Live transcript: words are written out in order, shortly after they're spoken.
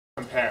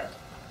prepare?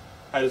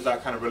 How does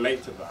that kind of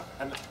relate to that?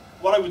 And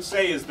what I would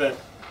say is that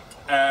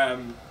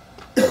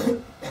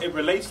it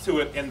relates to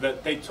it in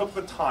that they took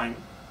the time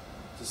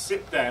to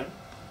sit down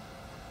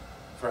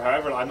for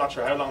however, I'm not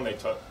sure how long they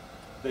took.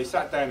 They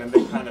sat down and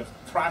they kind of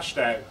thrashed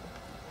out,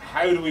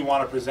 how do we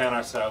want to present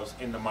ourselves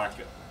in the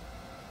market?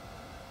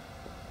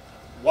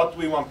 What do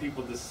we want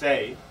people to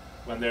say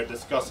when they're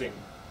discussing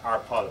our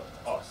product,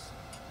 us?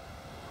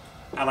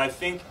 And I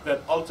think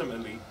that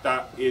ultimately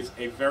that is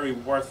a very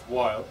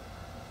worthwhile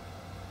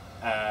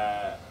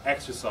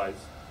exercise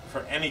for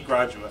any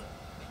graduate,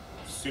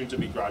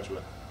 soon-to-be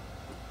graduate,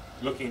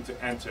 looking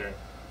to enter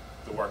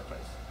the workplace.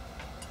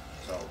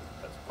 So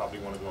that's probably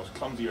one of the most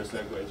clumsier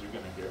segues you're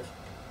going to hear.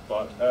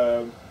 But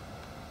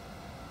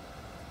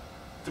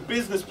the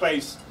business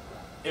place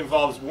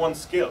involves one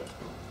skill.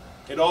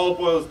 It all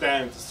boils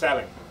down to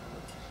selling.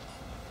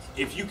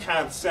 If you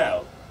can't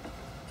sell,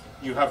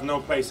 you have no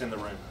place in the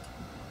room.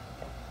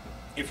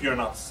 If you're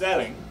not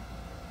selling,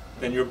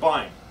 then you're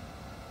buying.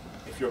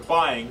 If you're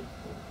buying,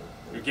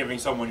 you're giving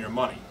someone your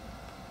money.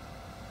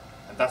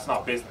 And that's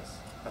not business,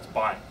 that's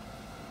buying.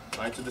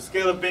 Right? So the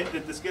skill of business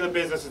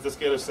is the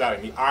skill of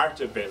selling. The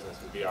art of business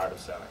is the art of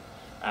selling.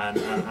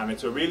 And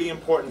it's a really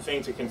important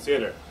thing to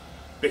consider,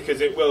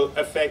 because it will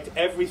affect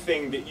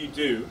everything that you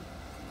do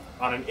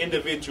on an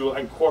individual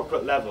and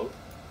corporate level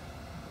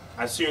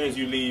as soon as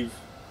you leave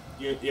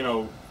you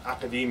know,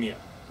 academia.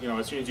 You know,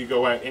 as soon as you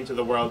go out into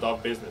the world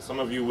of business. Some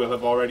of you will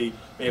have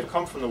may have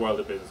come from the world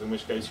of business, in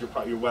which case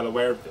you're well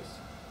aware of this.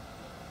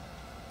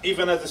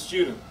 Even as a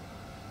student,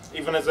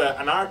 even as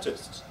an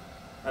artist,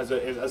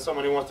 as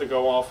someone who wants to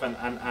go off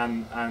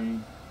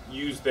and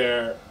use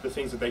the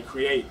things that they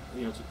create,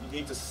 you know, you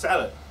need to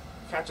sell it.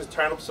 You can't just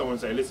turn up to someone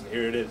and say, listen,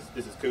 here it is,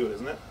 this is cool,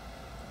 isn't it?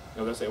 You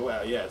know, they'll say,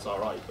 well, yeah, it's all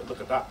right, but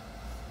look at that.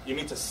 You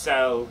need to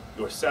sell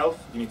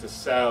yourself, you need to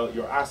sell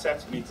your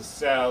assets, you need to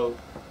sell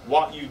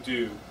what you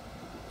do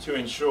to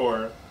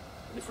ensure,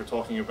 if we're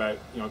talking about,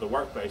 you know, the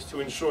workplace, to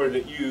ensure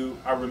that you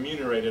are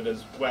remunerated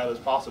as well as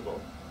possible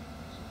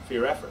for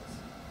your efforts,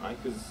 right?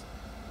 Because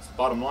it's the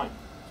bottom line,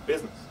 it's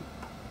business.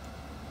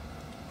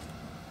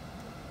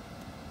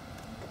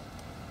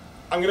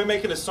 I'm going to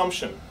make an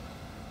assumption,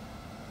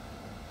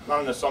 not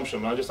an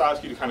assumption, but I'll just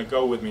ask you to kind of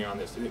go with me on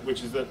this,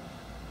 which is that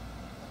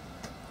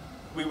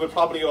we would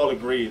probably all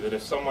agree that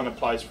if someone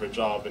applies for a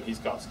job and he's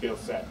got skill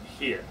set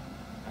here,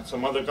 and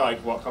some other guy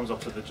comes up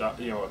to the job,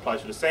 you know,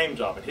 applies for the same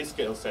job and his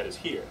skill set is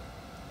here,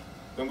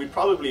 then we'd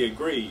probably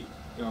agree,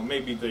 you know,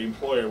 maybe the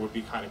employer would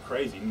be kind of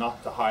crazy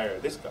not to hire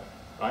this guy,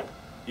 right?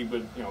 He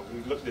would, you know,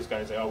 he'd look at this guy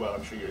and say, oh, well,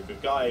 I'm sure you're a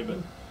good guy, but,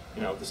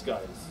 you know, this guy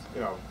is,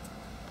 you know.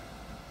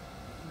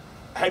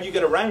 How do you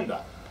get around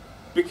that?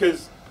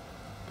 Because,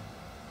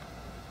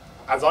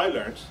 as I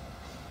learned,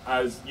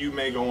 as you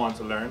may go on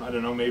to learn, I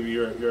don't know, maybe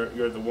you're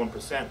the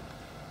 1%,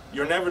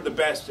 you're never the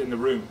best in the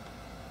room.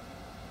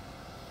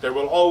 There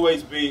will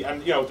always be,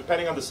 and you know,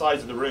 depending on the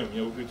size of the room,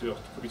 you know, we could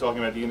be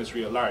talking about the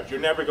industry at large, you're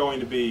never going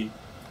to be,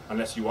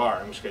 unless you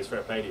are, in which case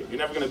fair play to you, you're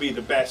never going to be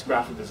the best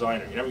graphic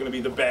designer, you're never going to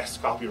be the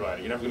best copywriter,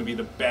 you're never going to be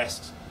the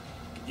best,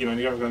 you know,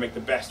 you're never going to make the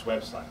best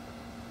website.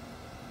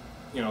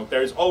 You know,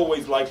 there's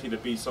always likely to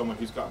be someone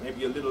who's got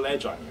maybe a little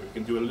edge on you, who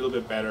can do a little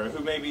bit better,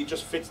 who maybe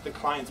just fits the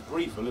client's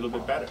brief a little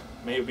bit better.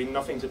 Maybe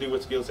nothing to do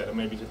with skill set, or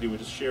maybe to do with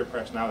just sheer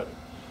personality.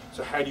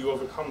 So how do you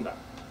overcome that?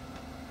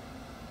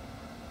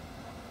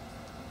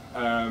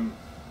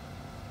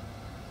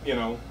 You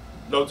know,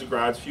 loads of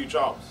grads, few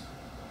jobs.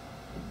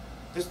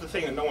 This is the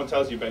thing that no one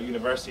tells you about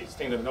universities, the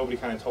thing that nobody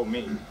kind of told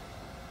me.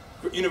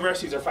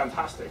 Universities are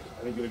fantastic.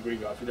 I think you'll agree,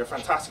 Godfrey. They're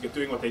fantastic at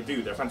doing what they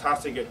do. They're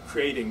fantastic at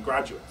creating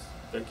graduates.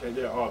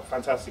 They're oh,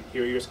 fantastic,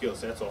 here are your skill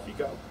sets, off you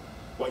go.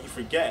 What you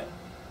forget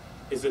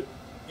is that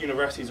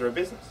universities are a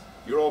business.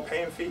 You're all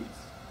paying fees.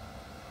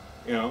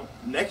 You know,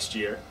 next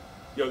year,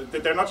 you know,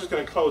 they're not just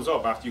going to close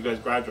up after you guys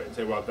graduate and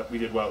say, well, we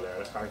did well there,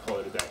 let's kind of call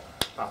it a day.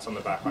 Pats on the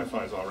back, high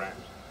fives all around,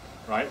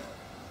 right?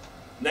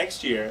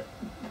 Next year,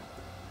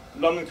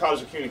 London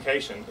College of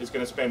Communication is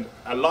going to spend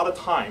a lot of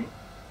time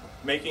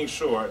making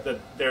sure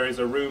that there is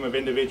a room of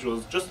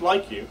individuals just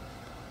like you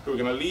who are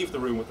going to leave the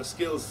room with the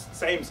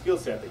same skill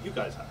set that you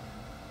guys have.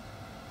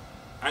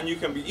 And you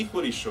can be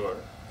equally sure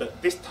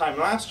that this time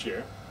last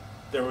year,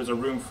 there was a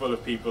room full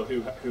of people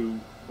who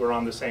were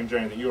on the same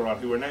journey that you were on,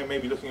 who are now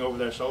maybe looking over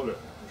their shoulder.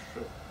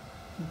 Sure.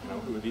 You know,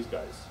 who are these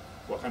guys?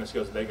 What kind of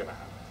skills are they going to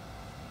have?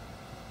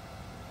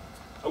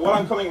 And what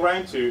I'm coming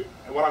around to,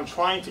 and what I'm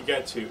trying to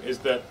get to, is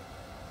that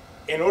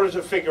in order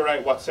to figure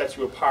out what sets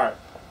you apart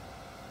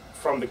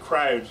from the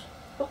crowd,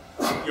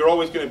 you're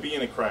always going to be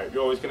in a crowd.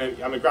 You're always going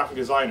to. I'm a graphic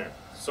designer,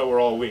 so are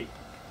all we.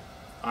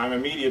 I'm a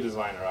media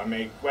designer. I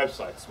make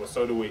websites, well,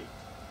 so do we.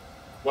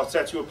 What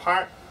sets you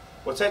apart?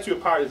 What sets you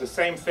apart is the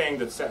same thing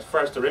that sets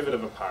First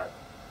Derivative apart,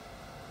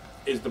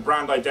 is the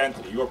brand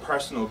identity, your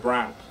personal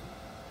brand.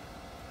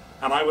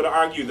 And I would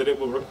argue that it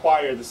will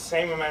require the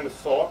same amount of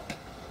thought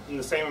and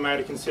the same amount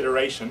of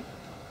consideration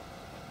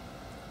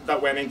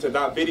that went into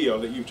that video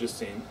that you've just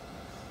seen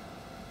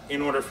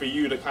in order for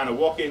you to kind of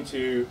walk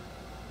into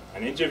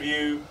an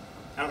interview,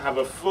 and have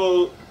a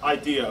full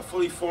idea, a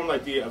fully formed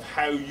idea of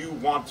how you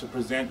want to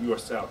present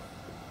yourself.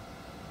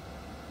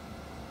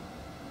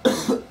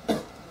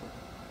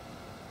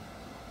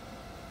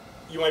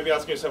 You might be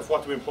asking yourself,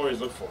 what do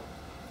employers look for?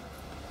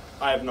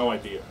 I have no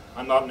idea.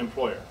 I'm not an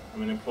employer,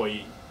 I'm an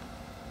employee.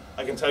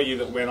 I can tell you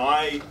that when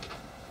I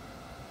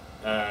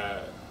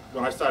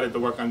started the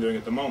work I'm doing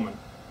at the moment,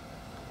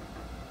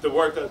 the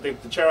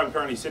chair I'm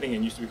currently sitting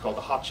in used to be called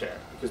the hot chair,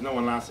 because no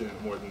one lasted in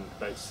it more than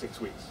about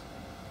 6 weeks.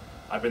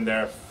 I've been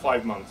there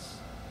 5 months,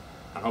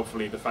 and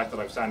hopefully the fact that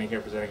I'm standing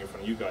here presenting in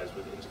front of you guys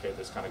would indicate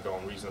this kind of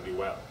going reasonably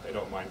well. They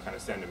don't mind kind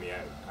of sending me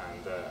out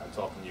and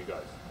talking to you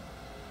guys.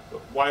 But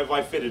why have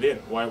I fitted in?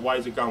 Why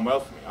has it gone well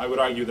for me? I would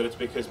argue that it's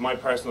because my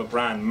personal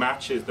brand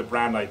matches the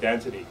brand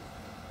identity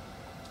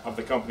of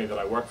the company that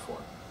I work for.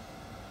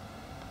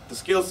 The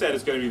skill set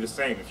is going to be the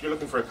same. If you're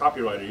looking for a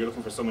copywriter, you're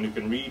looking for someone who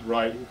can read,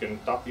 write, who can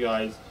dot the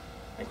I's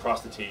and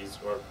cross the T's,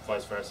 or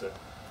vice versa,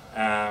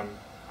 and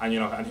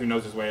who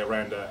knows his way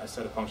around a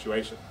set of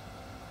punctuation.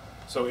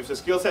 So if the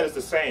skill set is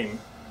the same,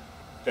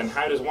 then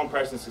how does one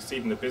person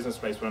succeed in the business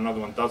space when another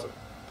one doesn't?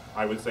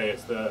 I would say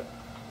it's the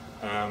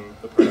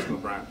personal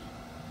brand.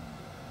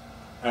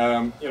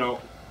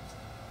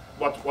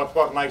 What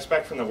can I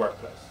expect from the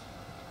workplace?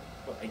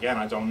 Well, again,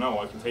 I don't know.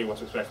 I can tell you what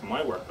to expect from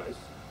my workplace.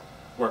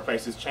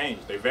 Workplaces change,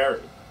 they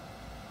vary.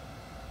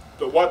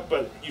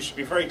 But you should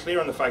be very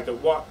clear on the fact that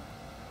what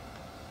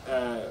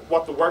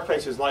the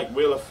workplace is like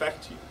will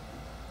affect you.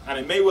 And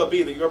it may well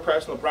be that your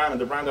personal brand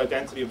and the brand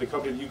identity of the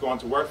company that you go on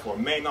to work for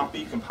may not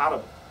be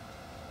compatible.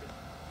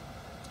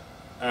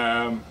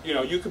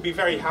 You could be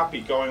very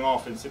happy going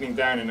off and sitting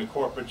down in a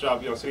corporate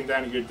job, sitting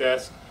down at your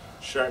desk,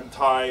 shirt and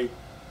tie,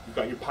 you've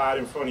got your pad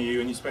in front of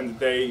you, and you spend the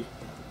day,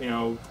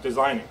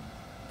 designing.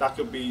 That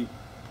could be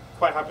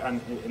quite happy,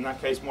 and in that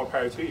case, more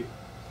power to you.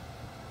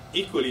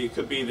 Equally, it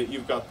could be that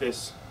you've got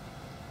this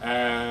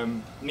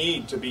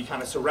need to be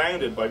kind of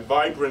surrounded by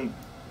vibrant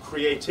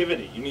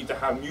creativity. You need to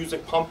have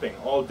music pumping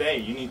all day.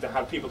 You need to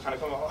have people kind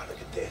of going, oh, look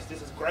at this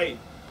is great.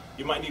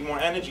 You might need more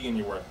energy in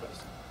your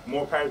workplace.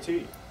 More power to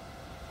you.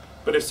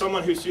 But if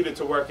someone who's suited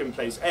to work in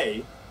place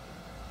A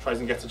tries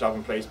and gets a job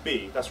in place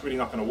B, that's really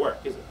not going to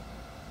work, is it?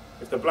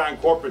 If the bland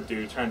corporate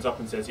dude turns up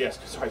and says, yes,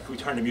 sorry, can we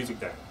turn the music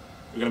down?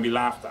 You're going to be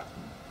laughed at.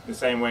 In the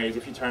same way as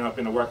if you turn up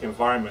in a work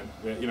environment,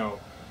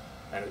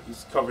 and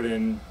he's covered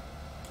in,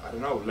 I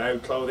don't know,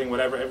 loud clothing,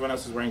 whatever, everyone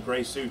else is wearing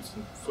grey suits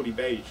and fully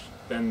beige,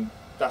 then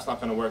that's not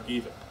going to work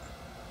either.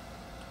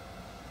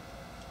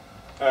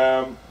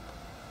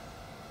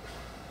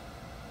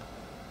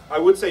 I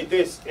would say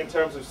this in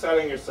terms of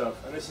selling yourself,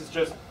 and this is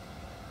just,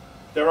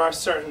 there are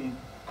certain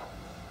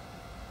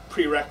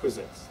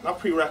prerequisites, not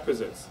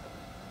prerequisites,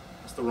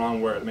 that's the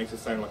wrong word, it makes it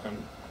sound like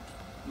I'm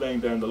laying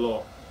down the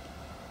law.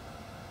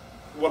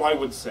 What I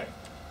would say,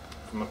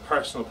 from a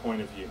personal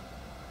point of view,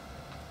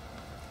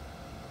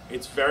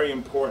 it's very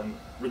important,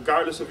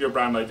 regardless of your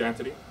brand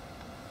identity,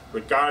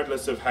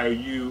 regardless of how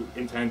you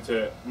intend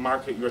to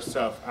market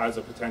yourself as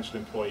a potential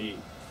employee,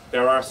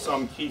 there are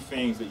some key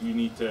things that you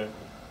need to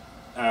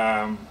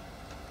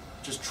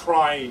just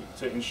try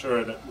to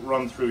ensure that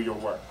run through your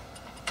work.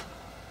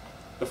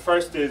 The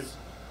first is,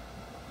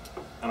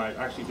 and I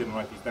actually didn't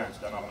write these down, so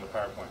they're not on the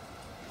PowerPoint,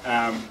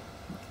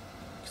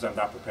 because I'm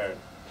that prepared.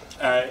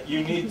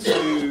 You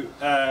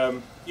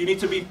need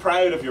to be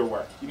proud of your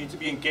work. You need to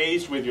be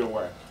engaged with your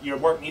work. Your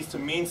work needs to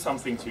mean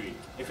something to you.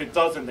 If it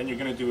doesn't, then you're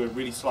going to do a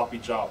really sloppy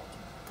job.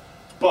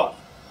 But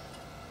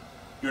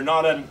you're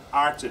not an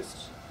artist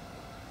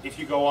if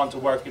you go on to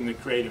work in the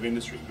creative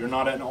industry. You're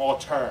not an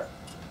auteur.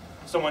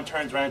 Someone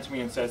turns around to me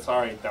and says,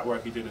 sorry, that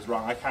work you did is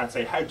wrong. I can't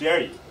say, how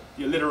dare you?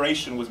 The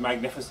alliteration was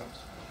magnificent.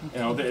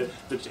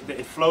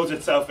 It flows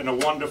itself in a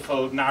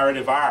wonderful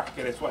narrative arc,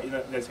 and it's what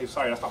they say,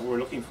 sorry, that's not what we're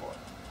looking for.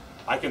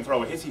 I can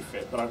throw a hissy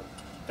fit, but I'm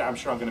damn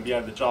sure I'm going to be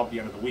out of the job at the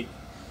end of the week.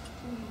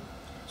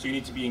 So you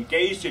need to be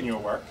engaged in your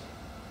work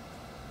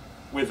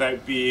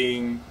without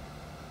being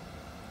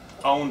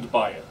owned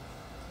by it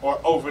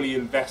or overly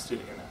invested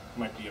in it,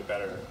 might be a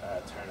better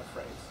turn of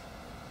phrase.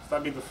 So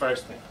that'd be the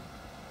first thing.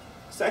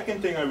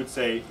 Second thing I would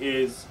say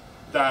is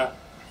that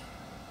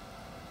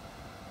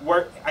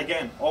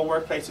all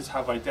workplaces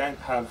have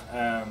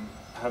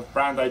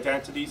brand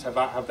identities,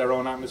 have their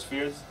own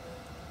atmospheres.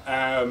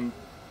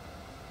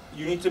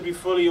 You need to be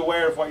fully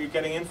aware of what you're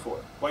getting in for,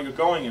 what you're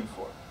going in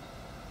for.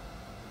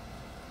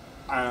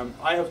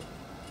 I have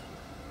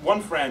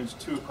one friend,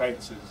 two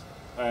acquaintances.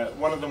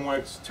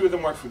 Two of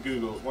them work for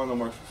Google, one of them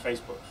works for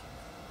Facebook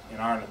in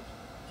Ireland.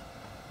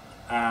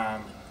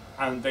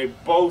 And they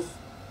both,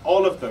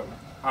 all of them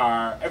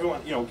are,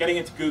 everyone, getting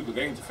into Google,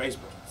 getting into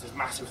Facebook. It's this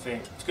massive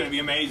thing. It's going to be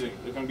amazing.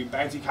 There's going to be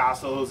bouncy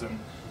castles and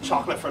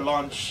chocolate for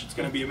lunch. It's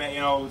going to be,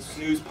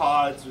 snooze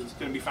pods. It's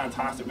going to be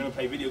fantastic. We're going to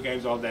play video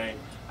games all day.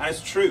 And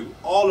it's true.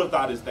 All of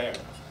that is there.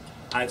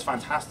 And it's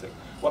fantastic.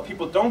 What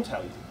people don't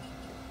tell you,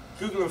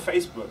 Google and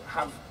Facebook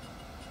have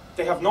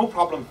no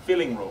problem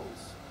filling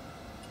roles.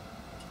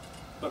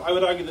 But I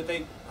would argue that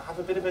they have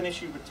a bit of an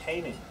issue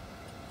retaining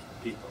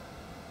people.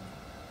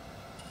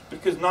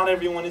 Because not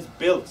everyone is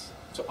built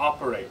to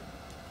operate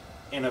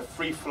in a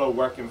free flow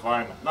work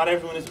environment. Not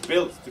everyone is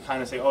built to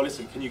kind of say, oh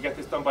listen, can you get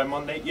this done by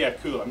Monday? Yeah,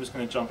 cool, I'm just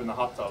going to jump in the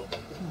hot tub.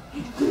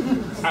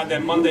 And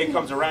then Monday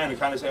comes around and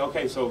kind of say,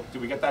 okay, so do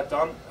we get that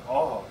done?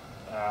 Oh,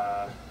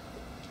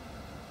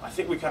 I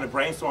think we kind of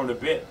brainstormed a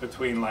bit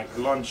between like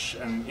lunch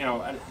and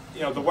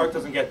the work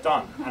doesn't get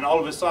done. And all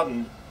of a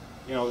sudden,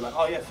 like,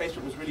 oh yeah,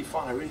 Facebook was really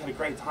fun, I really had a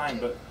great time,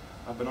 but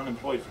I've been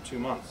unemployed for 2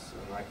 months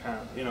and I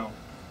can't,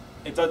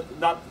 it does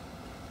not,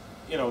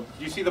 do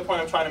you see the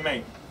point I'm trying to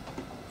make?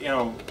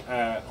 All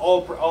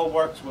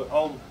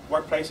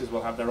workplaces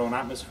will have their own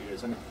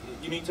atmospheres, and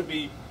you need to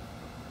be,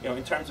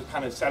 in terms of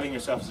kind of selling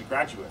yourself as a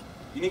graduate,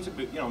 you need to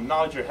be,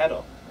 nod your head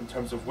up in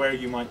terms of where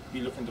you might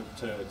be looking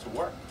to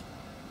work.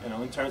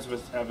 In terms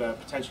of a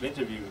potential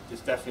interview,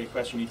 it's definitely a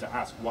question you need to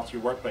ask. What's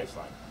your workplace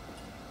like?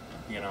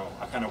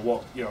 I kind of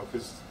walk,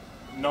 because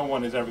no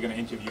one is ever going to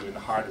interview in the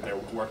heart of their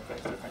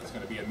workplace. It's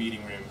going to be a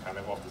meeting room kind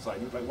of off the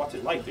side. Like, what's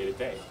it like day to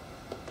day?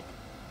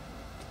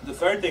 The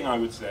third thing I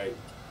would say,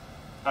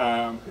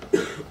 and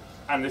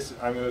this,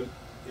 I'm going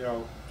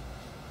to,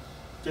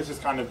 this is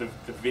kind of the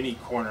Vinny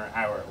corner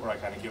hour where I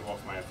kind of give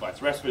off my advice.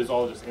 The rest of it is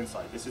all just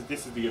insight. This is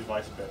the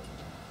advice bit.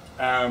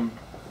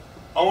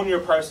 Own your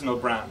personal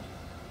brand.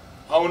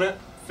 Own it.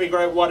 Figure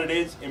out what it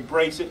is.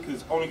 Embrace it, because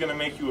it's only going to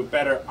make you a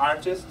better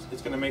artist.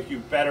 It's going to make you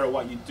better at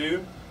what you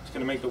do. It's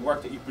going to make the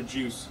work that you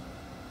produce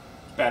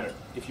better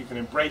if you can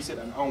embrace it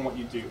and own what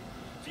you do.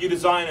 For you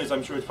designers,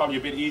 I'm sure it's probably a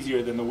bit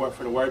easier than the work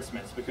for the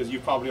wordsmiths, because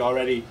you've probably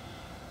already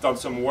done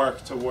some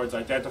work towards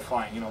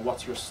identifying,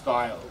 what's your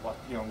style,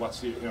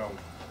 what's your,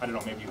 I don't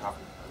know, maybe you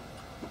haven't.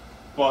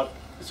 But,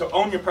 so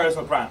own your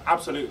personal brand,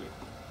 absolutely.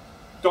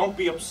 Don't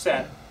be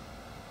upset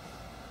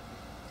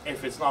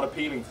if it's not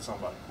appealing to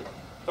somebody.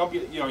 Don't be,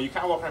 you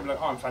can't walk around and be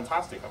like, oh, I'm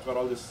fantastic, I've got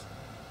all this.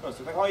 No, it's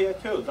like, oh yeah,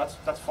 cool, that's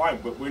fine,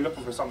 but we're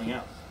looking for something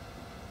else.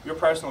 Your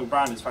personal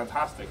brand is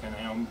fantastic,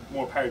 and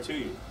more power to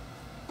you.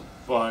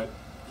 But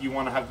you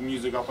want to have the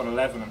music up on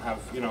 11 and have,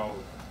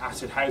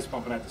 acid house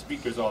pumping out the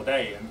speakers all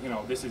day, and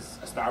this is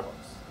a Starbucks,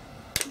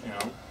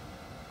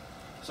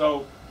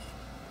 So,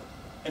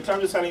 in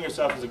terms of selling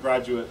yourself as a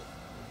graduate,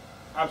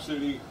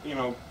 absolutely,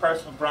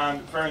 personal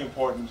brand, very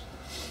important.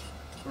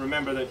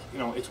 Remember that,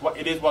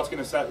 it is what's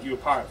going to set you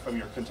apart from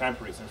your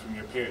contemporaries and from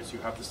your peers who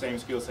have the same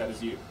skill set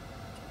as you.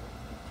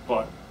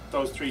 But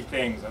those three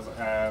things,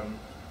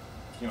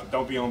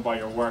 don't be owned by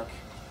your work,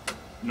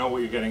 know what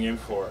you're getting in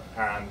for,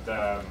 and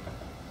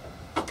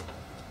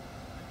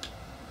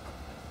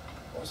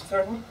what was the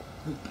third one?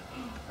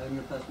 Own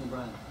your personal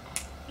brand.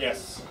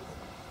 Yes.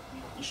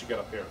 You should get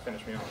up here and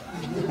finish me off.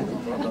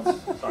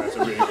 Well, sorry, it's a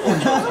really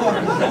important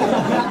word.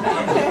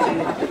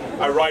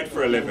 I write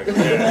for a living.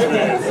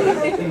 Yeah,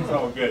 it's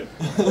all good.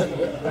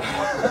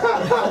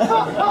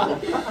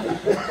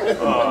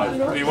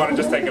 Do you want to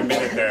just take a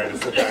minute there to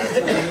sit down?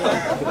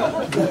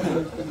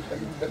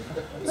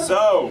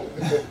 So,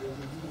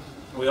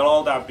 with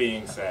all that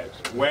being said,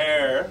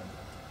 where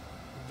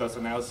does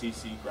an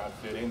LCC grad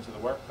fit into the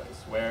workplace?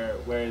 Where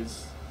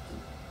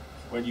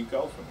do you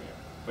go from here?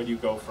 Where do you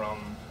go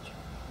from?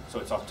 So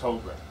it's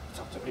October.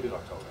 It is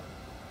October.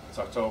 It's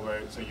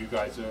October. So you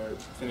guys are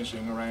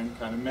finishing around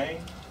kind of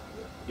May.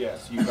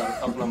 Yes, you've got a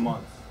couple of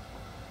months.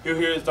 Who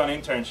here has done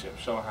internships?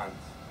 Show of hands.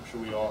 I'm sure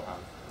we all have.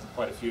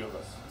 Quite a few of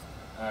us.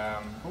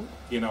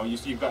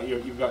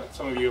 You've got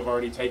some of you have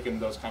already taken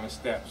those kind of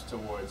steps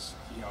towards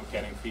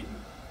getting feet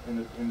in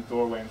the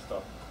doorway and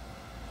stuff.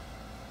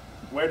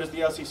 Where does the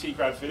LCC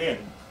grad fit in?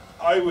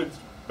 I would,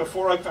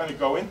 before I kind of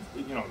go in,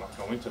 not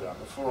go into that,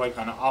 before I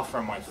kind of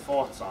offer my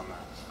thoughts on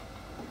that,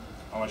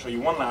 I want to show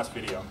you one last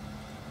video,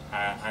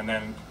 and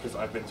then, because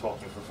I've been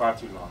talking for far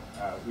too long,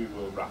 we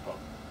will wrap up.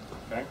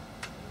 Okay?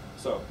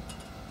 So,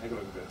 take a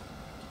look at this.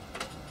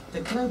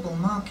 The global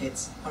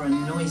markets are a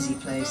noisy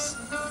place.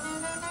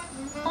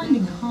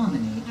 Finding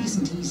harmony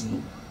isn't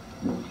easy.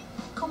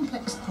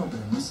 Complex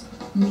problems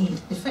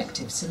need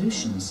effective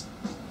solutions,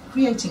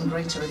 creating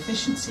greater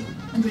efficiency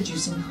and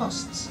reducing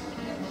costs,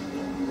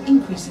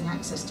 increasing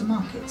access to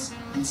markets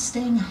and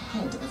staying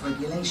ahead of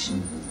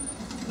regulation,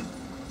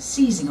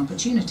 seizing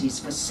opportunities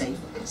for safe,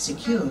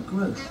 secure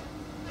growth.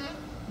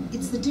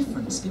 It's the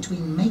difference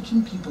between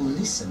making people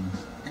listen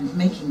and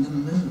making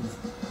them move.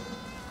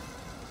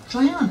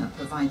 Triana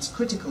provides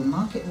critical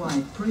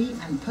market-wide pre-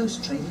 and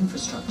post-trade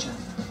infrastructure,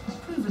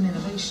 proven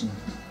innovation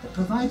that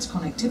provides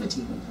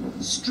connectivity,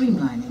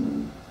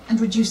 streamlining,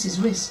 and reduces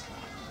risk,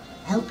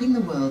 helping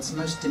the world's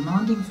most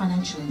demanding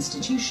financial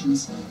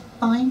institutions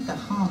find the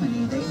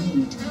harmony they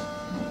need.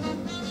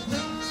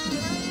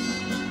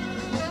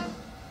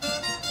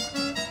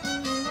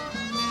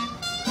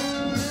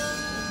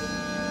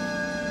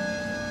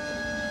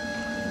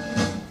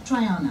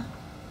 Triana,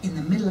 in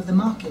the middle of the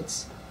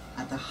markets,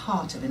 at the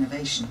heart of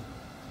innovation.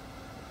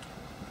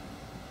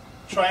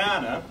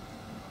 Triana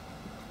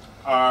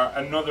are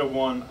another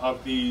one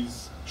of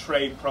these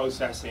trade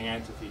processing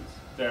entities.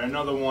 They're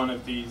another one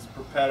of these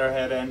propeller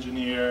head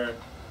engineer,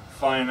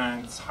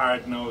 finance,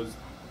 hard-nosed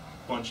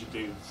bunch of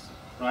dudes,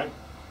 right?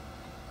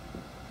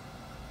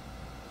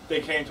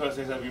 They came to us,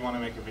 they said, we want to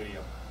make a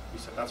video. We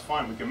said, that's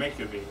fine, we can make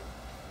a video.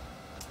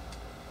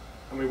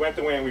 and we went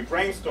away and we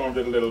brainstormed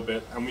it a little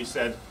bit, and we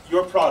said,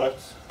 your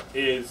product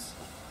is,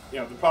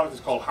 the product is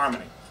called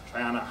Harmony,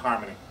 Triana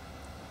Harmony.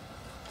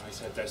 And I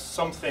said, there's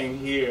something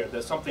here,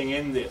 there's something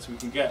in this. We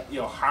can get,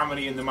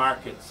 harmony in the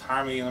markets,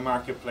 harmony in the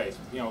marketplace,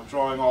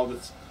 drawing all the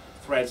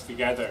threads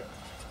together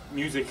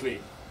musically.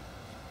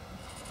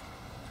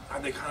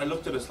 And they kind of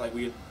looked at us like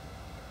we had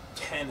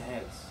 10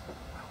 heads.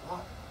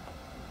 What?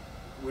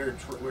 We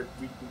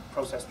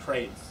process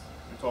trades.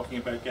 We're talking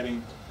about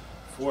getting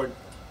 4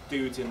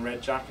 dudes in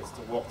red jackets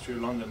to walk through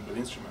London with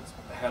instruments.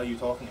 What the hell are you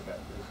talking about?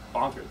 It's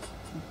bonkers.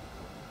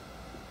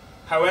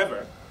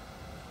 However,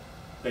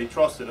 they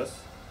trusted us.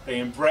 They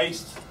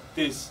embraced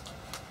this,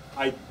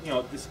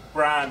 this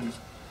brand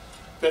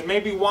that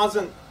maybe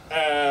wasn't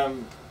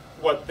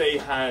what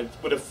they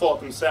would have thought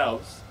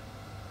themselves.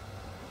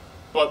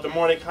 But the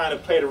more they kind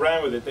of played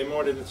around with it, the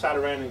more they sat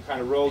around and kind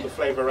of rolled the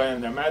flavor around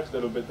in their mouth a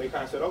little bit, they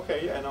kind of said,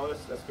 okay, yeah, no,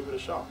 let's give it a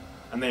shot.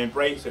 And they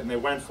embraced it and they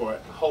went for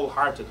it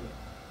wholeheartedly.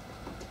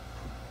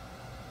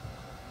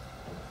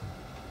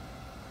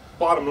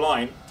 Bottom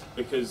line,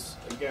 because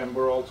again,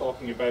 we're all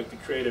talking about the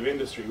creative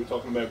industry, we're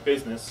talking about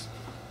business.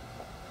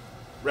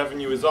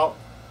 Revenue is up.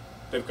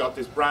 They've got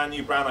this brand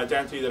new brand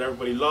identity that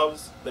everybody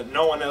loves, that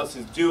no one else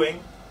is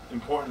doing.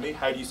 Importantly,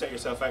 how do you set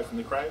yourself out from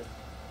the crowd?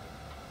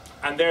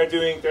 And they're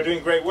doing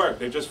great work.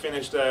 They've just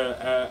finished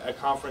a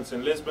conference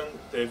in Lisbon.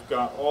 They've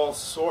got all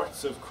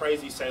sorts of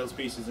crazy sales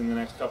pieces in the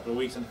next couple of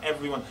weeks, and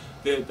everyone,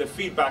 the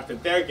feedback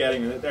that they're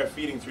getting and that they're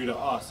feeding through to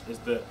us is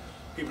that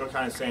people are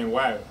kind of saying,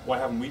 wow, why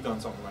haven't we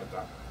done something like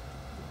that?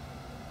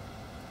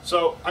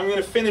 So I'm going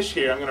to finish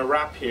here, I'm going to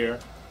wrap here.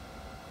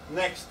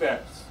 Next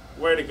steps,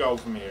 where to go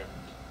from here?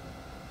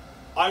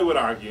 I would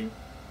argue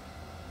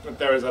that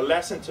there is a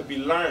lesson to be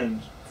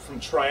learned from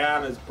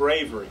Triana's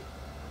bravery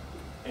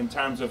in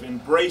terms of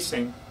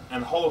embracing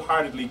and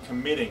wholeheartedly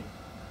committing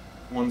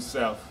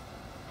oneself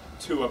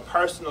to a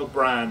personal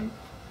brand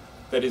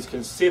that is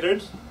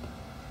considered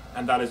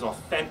and that is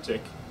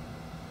authentic,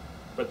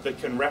 but that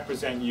can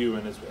represent you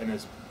in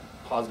as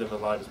positive a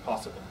light as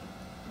possible.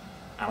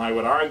 And I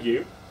would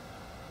argue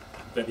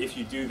that if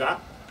you do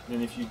that,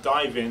 and if you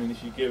dive in and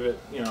if you give it,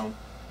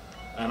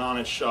 an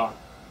honest shot,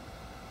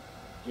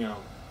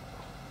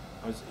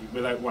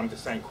 without wanting to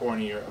sound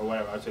corny or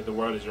whatever, I'd say the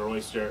world is your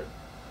oyster.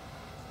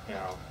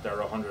 There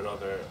are 100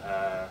 other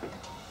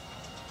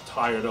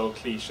tired old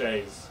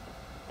cliches.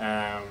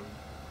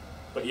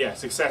 But yeah,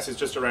 success is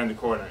just around the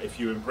corner. If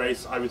you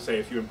embrace, I would say,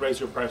 if you embrace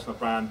your personal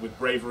brand with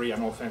bravery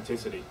and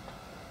authenticity,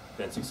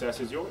 then success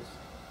is yours.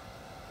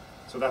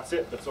 So that's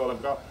it. That's all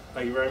I've got.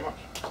 Thank you very much.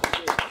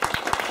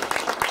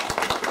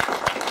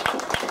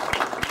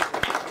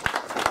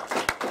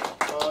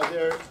 Are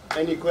there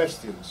any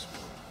questions?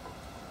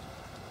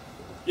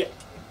 Yeah.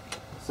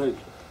 So,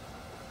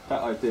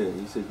 that idea,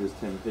 you said there's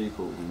 10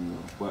 people in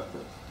your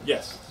workplace.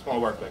 Yes,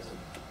 small workplace.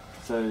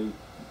 So,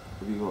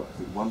 have you got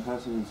one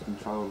person who's in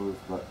control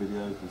of like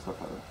videos and stuff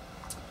like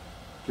that?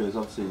 Because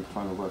obviously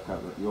trying to work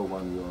out that you're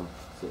your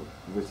sort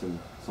of written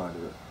side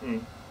of it.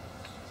 Mm.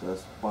 So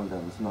that's 1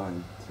 down, that's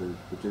 9 to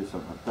produce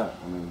something like that.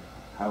 I mean,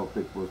 how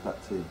big was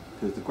that team?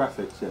 Because the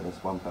graphics, yeah,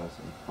 that's 1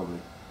 person,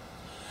 probably.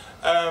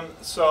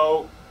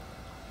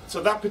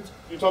 So that,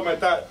 you're talking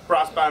about that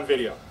brass band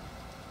video.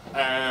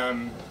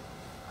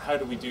 How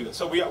do we do that?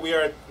 So we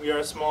are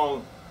a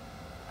small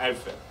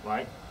outfit,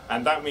 right?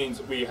 And that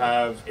means we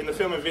have, in the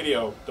film and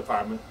video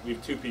department, we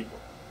have 2 people.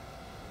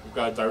 We've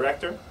got a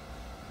director,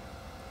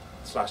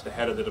 / the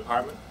head of the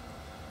department,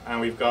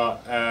 and we've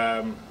got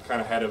kind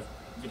of head of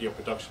video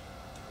production.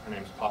 Her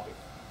name's Poppy.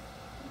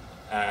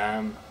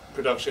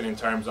 Production in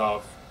terms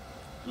of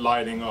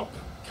lighting up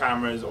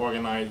cameras,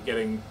 organized,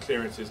 getting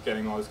clearances,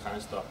 getting all this kind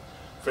of stuff.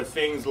 For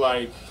things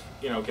like,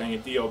 getting a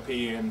DOP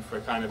in, for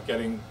kind of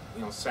getting,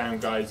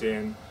 sound guys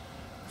in,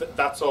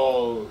 that's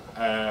all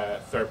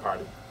third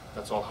party.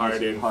 That's all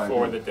hired in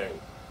for the day.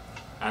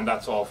 And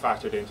that's all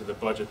factored into the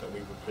budget that we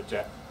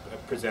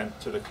would present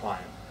to the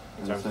client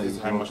in terms of this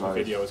is how much the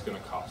video is going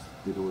to cost.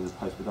 Did all the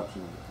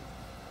post-production of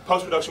it?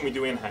 Post-production we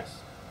do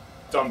in-house,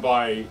 done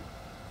by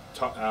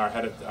our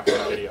head of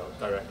video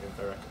director.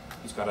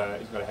 He's got a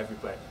heavy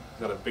plate.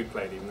 He's got a big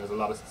plate even. There's a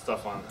lot of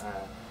stuff on.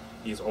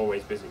 He's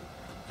always busy.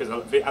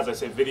 Because as I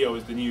said, video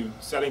is the new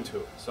selling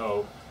tool.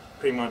 So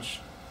pretty much,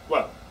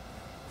 well,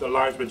 the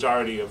large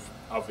majority of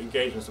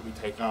engagements that we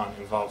take on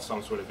involve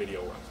some sort of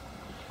video work.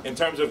 In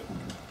terms of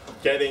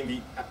getting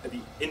the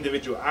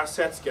individual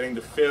assets, getting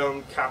the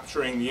film,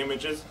 capturing the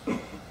images,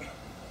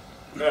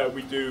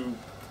 we do,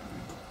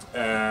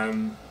 as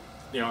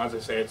I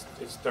say,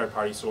 it's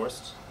third-party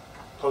sourced.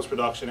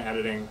 Post-production,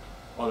 editing,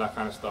 all that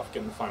kind of stuff,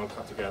 getting the final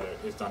cut together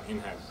is done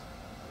in-house.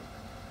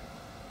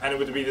 And it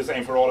would be the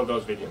same for all of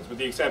those videos, with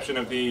the exception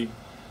of the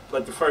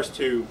first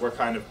 2 were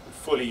kind of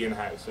fully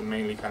in-house and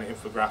mainly kind of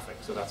infographic,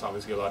 so that's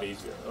obviously a lot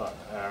easier.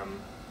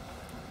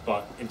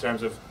 But in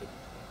terms of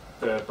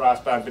the brass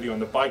band video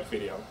and the bike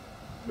video,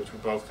 which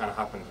would both kind of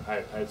happen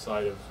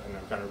outside of and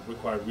then kind of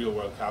require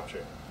real-world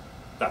capture,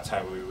 that's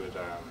how we would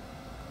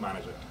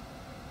manage it.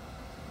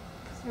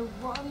 So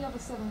what are the other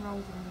 7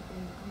 roles in the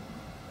company?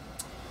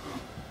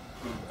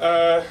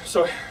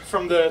 So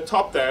from the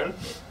top down,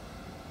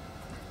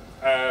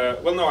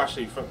 well, no,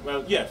 actually, from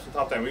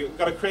top down, we've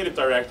got a creative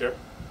director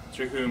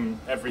through whom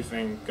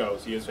everything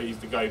goes. He's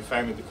the guy who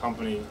founded the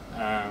company.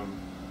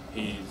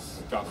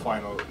 He's got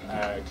final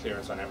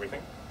clearance on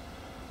everything.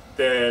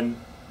 Then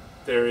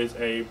there is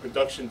a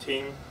production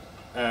team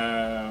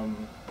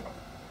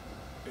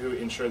who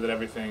ensure that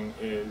everything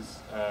is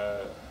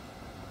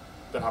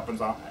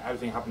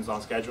everything happens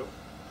on schedule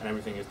and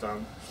everything is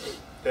done.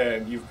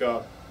 Then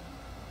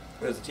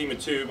there's a team of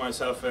two,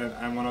 myself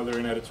and one other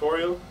in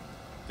editorial.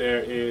 There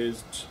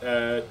is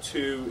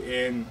two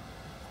in,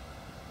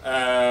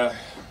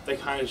 they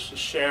kind of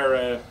share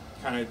a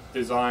kind of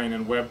design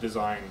and web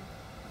design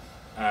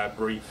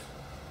brief.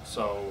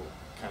 So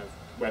kind of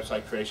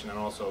website creation and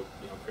also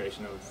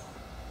creation of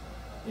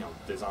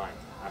design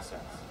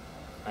assets.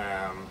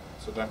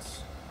 So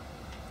that's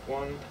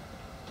one.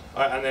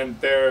 And then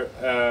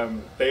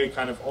they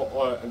kind of,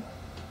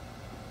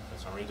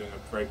 so I'm really doing a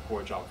very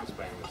poor job of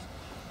explaining this.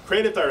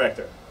 Creative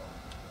director,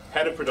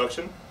 head of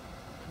production,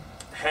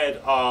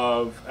 head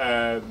of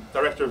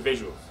director of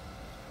visuals,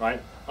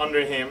 right?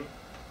 Under him,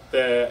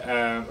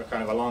 or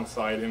kind of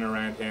alongside and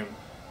around him,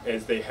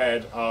 is the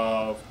head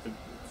of the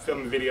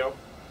film and video,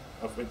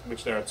 of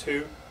which there are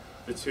two.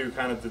 The two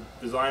kind of the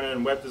designer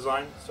and web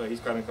design. So he's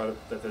kind of got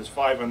there's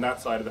 5 on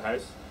that side of the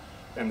house.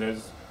 Then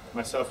there's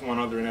myself and one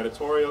other in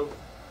editorial.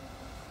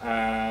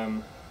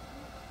 And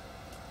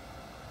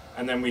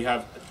then we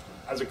have,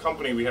 as a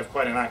company, we have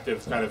quite an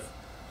active kind of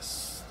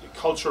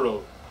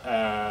cultural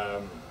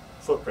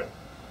footprint.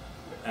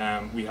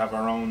 We have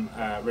our own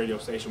radio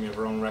station, we have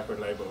our own record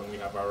label, and we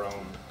have our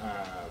own,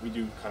 we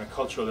do kind of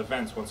cultural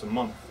events once a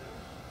month,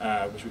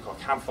 which we call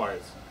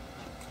campfires.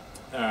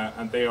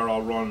 And they are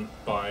all run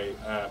by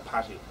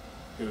Patty,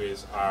 who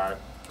is our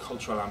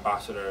cultural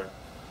ambassador,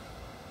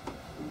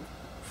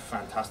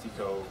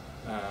 fantastico.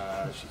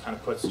 She kind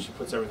of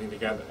puts everything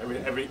together.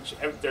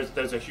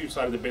 There's a huge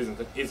side of the business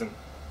that isn't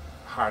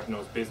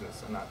hard-nosed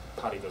business, and that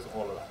Patty does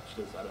all of that.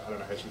 She does. I don't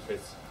know how she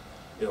fits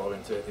it all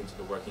into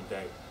the working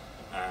day.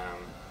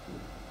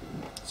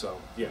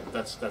 So yeah,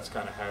 that's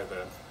kind of how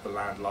the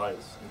land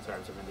lies in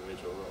terms of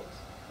individual roles.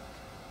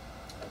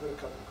 I've got a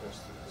couple of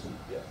questions.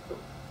 Yeah.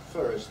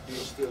 First, do you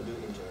still do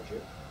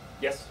internship?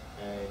 Yes.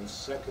 And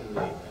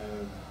secondly,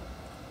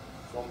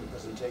 from the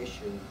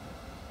presentation,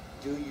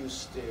 do you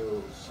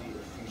still see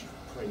a future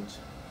for print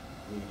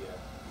media?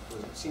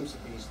 Because it seems to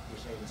be, you're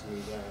saying to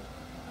me that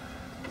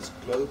this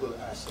global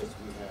asset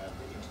we have,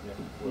 the internet,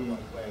 the World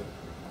Wide Web,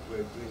 we're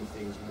doing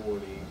things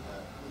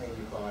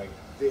mainly by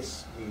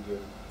this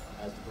medium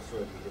as the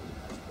preferred medium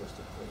as opposed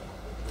to print.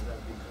 Would that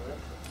be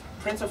correct?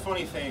 Print's a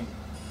funny thing.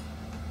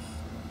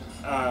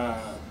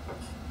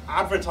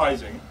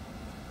 Advertising,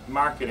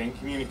 marketing,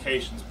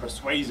 communications,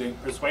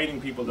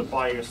 persuading people to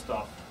buy your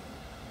stuff.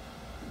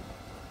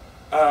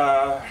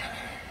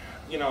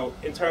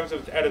 In terms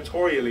of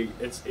editorially,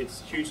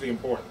 it's hugely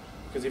important,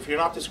 because if you're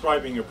not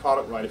describing your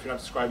product right, if you're not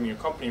describing your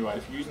company right,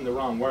 if you're using the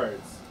wrong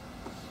words,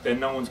 then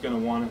no one's going to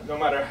want it. No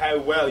matter how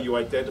well you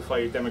identify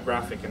your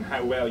demographic and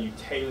how well you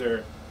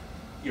tailor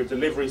your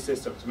delivery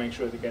system to make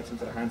sure that it gets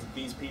into the hands of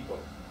these people,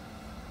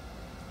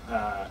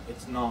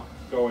 it's not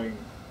going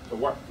to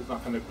work. It's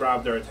not going to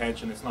grab their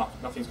attention.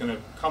 Nothing's going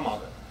to come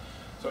of it.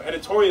 So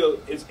editorial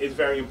is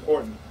very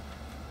important.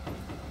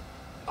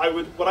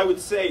 What I would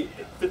say,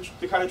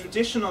 the kind of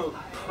traditional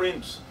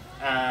print,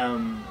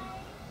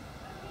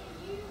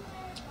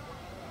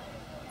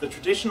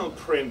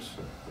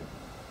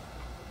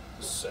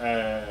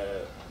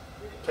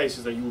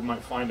 places that you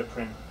might find a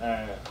print,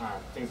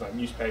 things like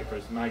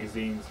newspapers,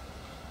 magazines,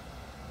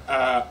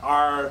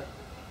 are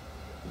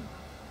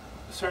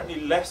certainly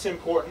less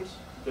important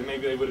than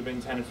maybe they would have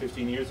been 10 or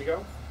 15 years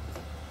ago.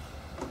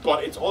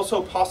 But it's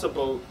also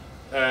possible,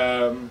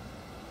 I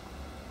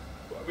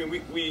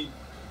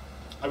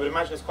would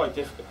imagine it's quite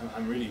difficult.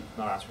 I'm really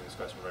not answering this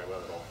question very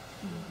well at all.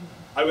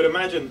 I would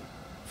imagine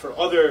for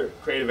other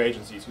creative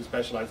agencies who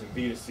specialize in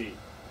B2C,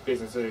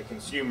 business to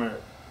consumer,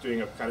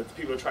 doing a kind of,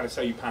 people are trying to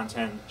sell you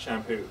Pantene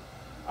shampoo,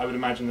 I would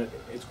imagine that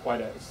it's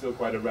still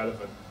quite a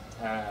relevant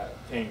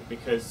thing,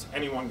 because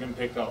anyone can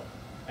pick up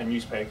a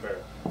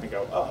newspaper and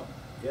go, oh,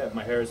 yeah,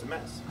 my hair is a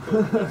mess.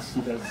 Cool.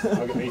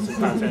 I'll get me some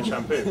Pantene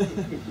shampoo.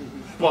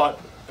 But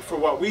for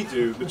what we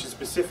do, which is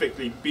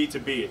specifically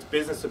B2B, it's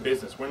business to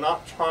business. We're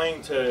not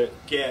trying to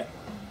get,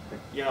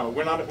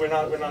 we're not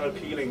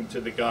appealing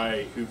to the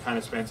guy who kind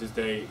of spends his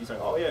day. He's like,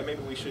 oh yeah,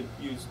 maybe we should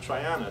use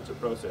Triana to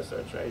process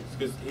our trades,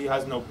 because he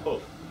has no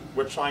pull.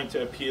 We're trying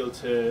to appeal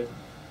to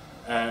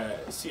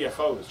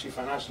CFOs, chief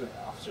financial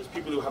officers,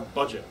 people who have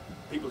budget,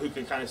 people who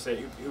can kind of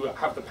say, who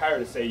have the power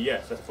to say,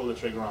 yes, let's pull the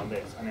trigger on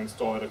this and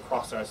install it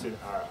across our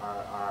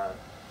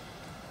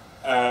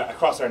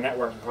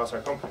network, across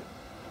our company.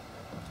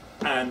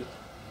 And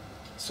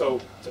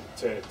so,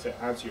 to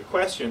answer your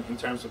question, in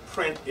terms of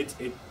print, it's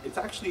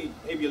actually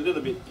maybe a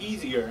little bit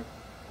easier,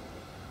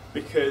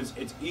 because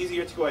it's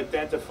easier to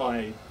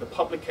identify the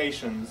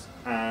publications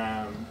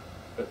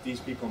that these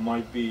people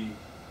might be,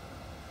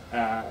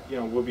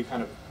 will be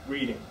kind of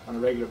reading on a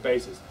regular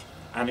basis.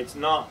 And it's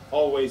not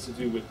always to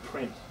do with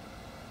print.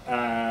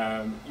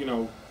 You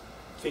know,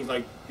 things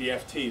like the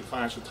FT, the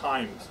Financial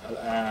Times,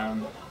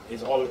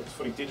 it's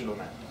fully digital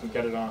now. You can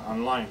get it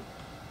online.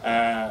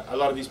 A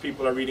lot of these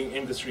people are reading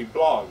industry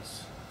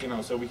blogs, you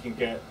know, so we can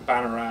get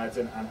banner ads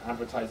and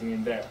advertising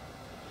in there.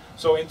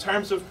 So in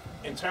terms of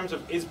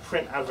is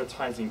print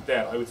advertising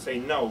dead, I would say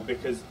no,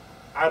 because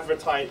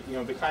you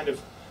know,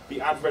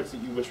 the adverts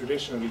that you would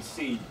traditionally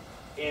see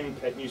in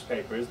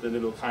newspapers, the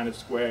little kind of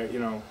square, you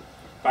know,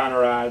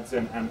 banner ads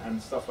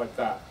and stuff like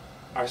that,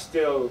 are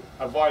still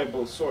a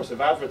viable source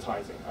of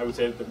advertising. I would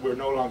say that we're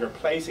no longer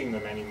placing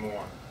them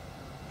anymore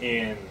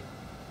in,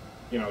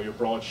 you know, your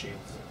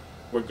broadsheets.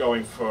 We're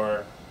going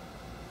for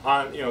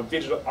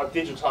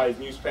digitized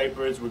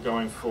newspapers. We're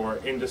going for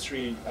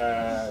industry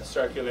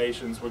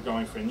circulations. We're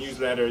going for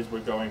newsletters. We're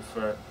going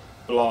for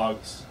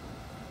blogs.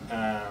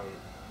 That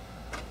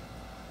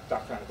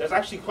kind of. There's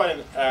actually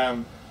quite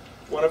an.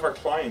 One of our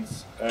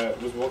clients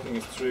was walking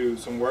us through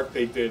some work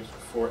they did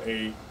for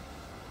a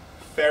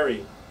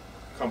ferry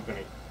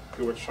company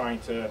who were trying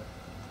to.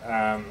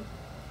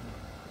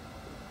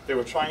 They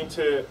were trying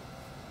to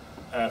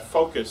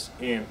focus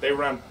in. They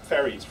ran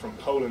ferries from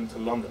Poland to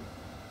London,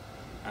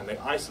 and they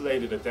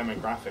isolated a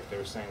demographic. They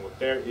were saying, well,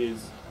 there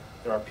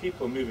are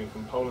people moving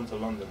from Poland to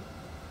London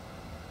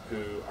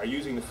who are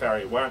using the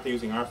ferry. Why aren't they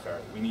using our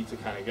ferry? We need to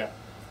kind of get.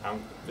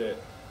 The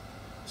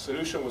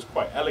solution was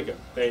quite elegant.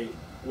 They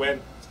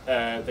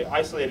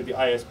isolated the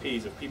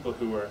ISPs of people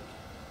who were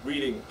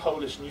reading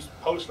Polish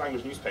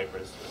language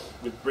newspapers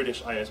with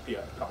British ISP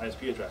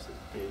addresses.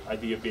 The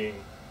idea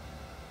being,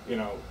 you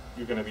know,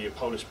 you're going to be a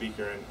Polish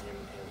speaker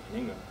in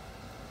England.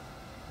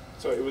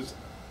 So it was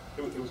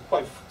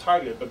quite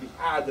targeted, but the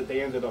ad that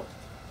they ended up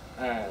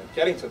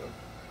getting to them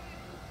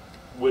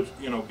would,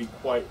 you know, be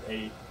quite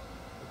a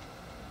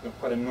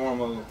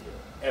normal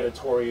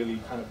editorially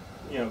kind of,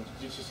 you know,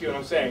 do you see what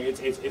I'm saying?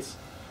 It's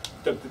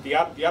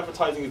the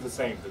advertising is the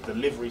same. The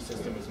delivery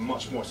system is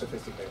much more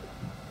sophisticated.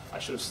 I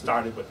should have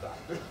started with that.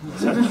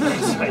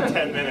 It's like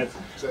 10 minutes.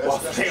 So that's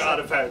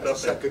the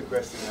second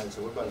question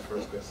answer. What about the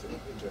first question?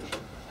 Internship.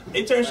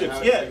 Internships,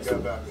 how yeah. Do you go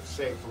about it?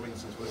 Say, for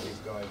instance, one of these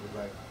guys would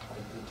like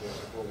an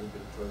internship. What would be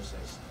the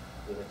process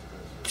they have to go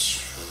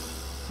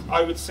through?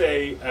 I would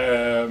say,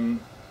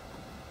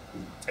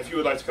 if you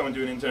would like to come and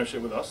do an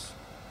internship with us,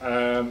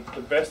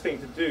 the best thing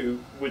to do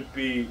would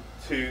be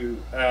to.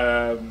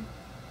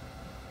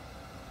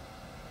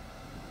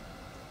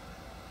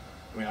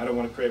 I mean, I don't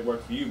want to create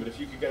work for you, but if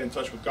you could get in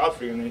touch with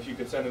Godfrey and then if you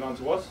could send it on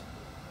to us.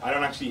 I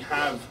don't actually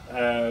have,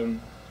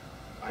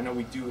 I know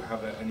we do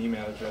have an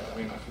email address. I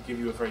mean, I could give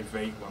you a very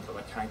vague one, but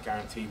I can't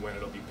guarantee when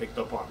it'll be picked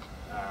up on.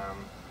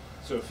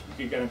 So if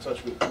you could get in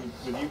touch with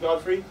you,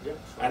 Godfrey, yeah,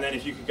 and then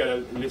if you could get a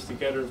list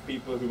together of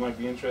people who might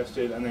be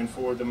interested and then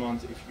forward them on,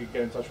 if you could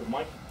get in touch with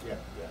Mike,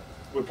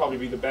 would probably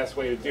be the best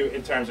way to do it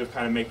in terms of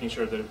kind of making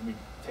sure that we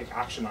take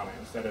action on it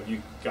instead of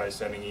you guys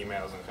sending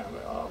emails and kind of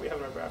like, oh, we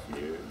haven't heard back from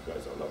you, you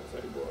guys don't love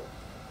us anymore.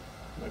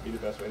 Might be the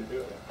best way to do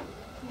it.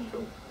 Yeah.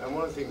 Cool. And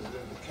one of the things,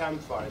 the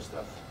campfire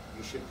stuff,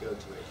 you should go to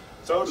it.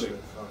 It's totally.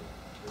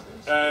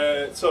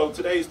 Fun, so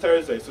today's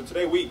Thursday, so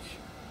today week,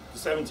 the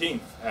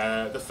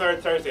 17th, the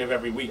third Thursday of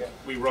every week,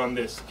 we run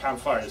this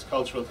campfire, this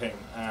cultural thing.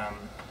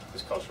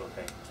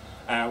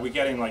 We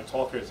get in like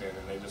talkers in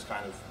and they just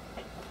kind of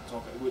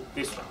talk.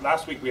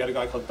 Last week we had a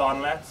guy called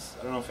Don Letts.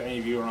 I don't know if any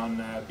of you are on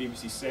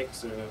BBC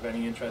Six or have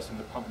any interest in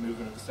the punk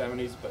movement of the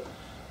 70s, but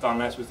Don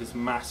Letts was this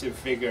massive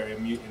figure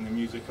in the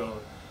musical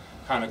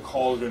kind of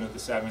cauldron of the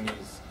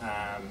 70s,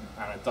 and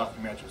a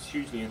documentary. Was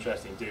hugely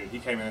interesting dude. He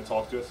came in and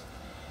talked to us.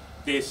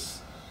 This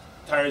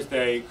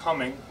Thursday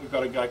coming, we've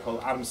got a guy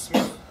called Adam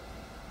Smith,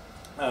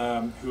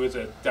 who is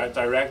a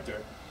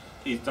director.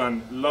 He's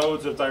done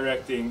loads of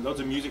directing, loads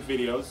of music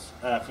videos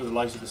for the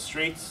likes of The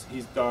Streets.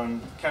 He's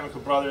done Chemical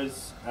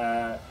Brothers.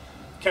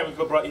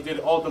 He did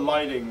all the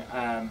lighting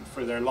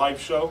for their live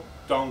show,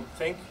 Don't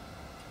Think,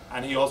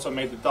 and he also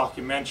made the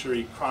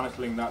documentary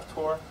chronicling that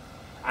tour.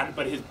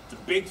 But the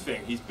big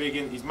thing,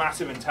 he's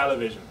massive in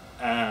television,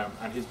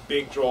 and his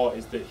big draw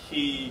is that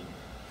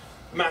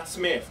Matt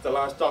Smith, the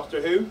last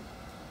Doctor Who,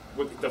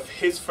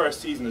 his first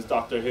season as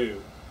Doctor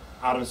Who,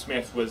 Adam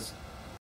Smith was